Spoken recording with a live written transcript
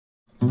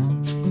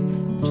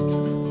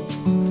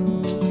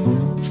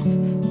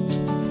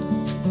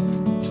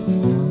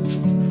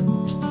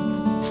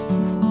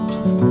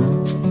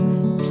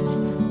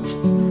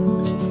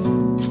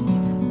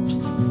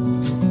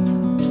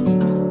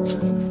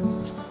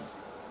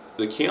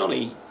the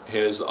county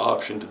has the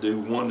option to do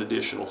one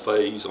additional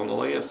phase on the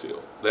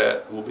landfill.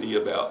 That will be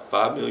about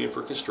 $5 million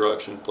for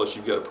construction, plus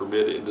you've got to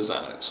permit it and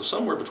design it. So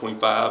somewhere between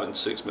 $5 and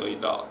 $6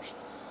 million.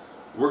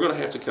 We're going to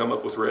have to come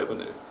up with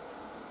revenue.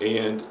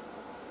 And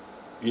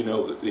you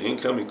know, the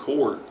incoming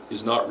court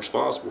is not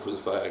responsible for the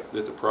fact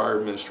that the prior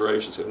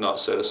administrations have not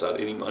set aside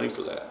any money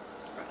for that.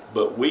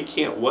 But we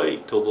can't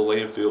wait till the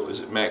landfill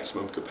is at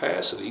maximum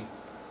capacity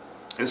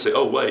and say,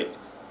 oh wait,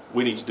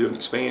 we need to do an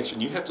expansion.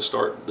 You have to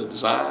start the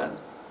design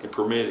and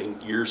permitting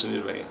years in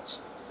advance.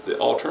 The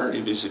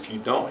alternative is if you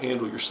don't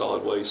handle your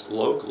solid waste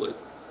locally,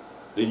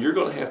 then you're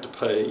going to have to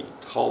pay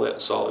to haul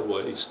that solid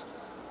waste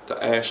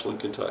to Ashland,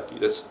 Kentucky.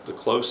 That's the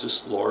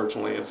closest large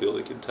landfill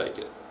that can take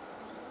it.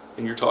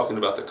 And you're talking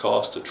about the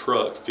cost to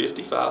truck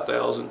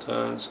 55,000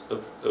 tons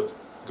of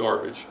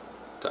garbage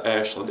to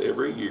Ashland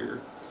every year,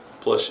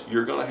 plus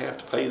you're going to have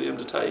to pay them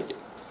to take it.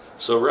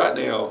 So right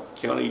now,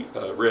 county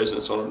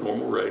residents on a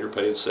normal rate are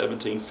paying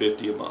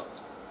 $17.50 a month.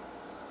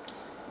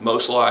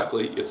 Most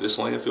likely, if this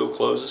landfill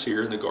closes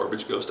here and the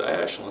garbage goes to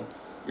Ashland,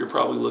 you're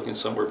probably looking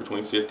somewhere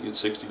between $50 and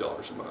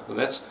 $60 a month. And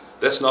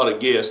that's not a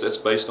guess, that's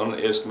based on an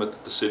estimate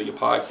that the city of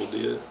Pikeville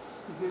did.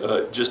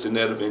 Just in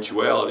that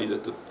eventuality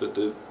that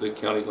the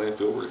county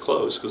landfill were to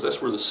close, because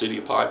that's where the city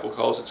of Pikeville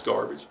calls its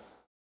garbage.